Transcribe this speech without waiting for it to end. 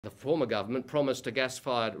The former government promised a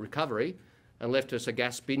gas-fired recovery and left us a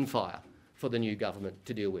gas bin fire for the new government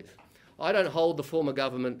to deal with. I don't hold the former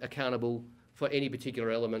government accountable for any particular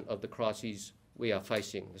element of the crises we are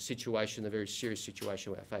facing, the very serious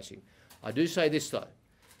situation we are facing. I do say this though,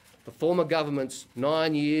 the former government's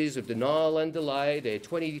 9 years of denial and delay, their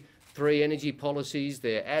 23 energy policies,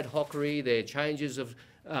 their ad hocery, their changes of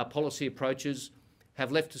policy approaches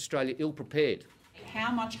have left Australia ill-prepared.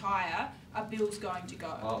 How much higher are bills going to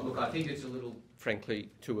go? Oh, look, I think it's a little, frankly,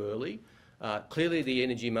 too early. Clearly the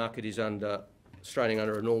energy market is straining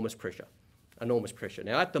under enormous pressure.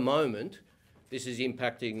 Now, at the moment, this is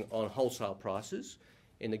impacting on wholesale prices.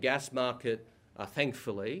 In the gas market,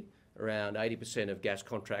 thankfully, around 80% of gas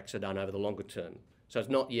contracts are done over the longer term. So it's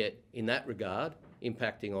not yet, in that regard,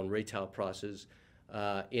 impacting on retail prices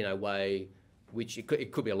in a way which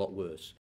it could be a lot worse.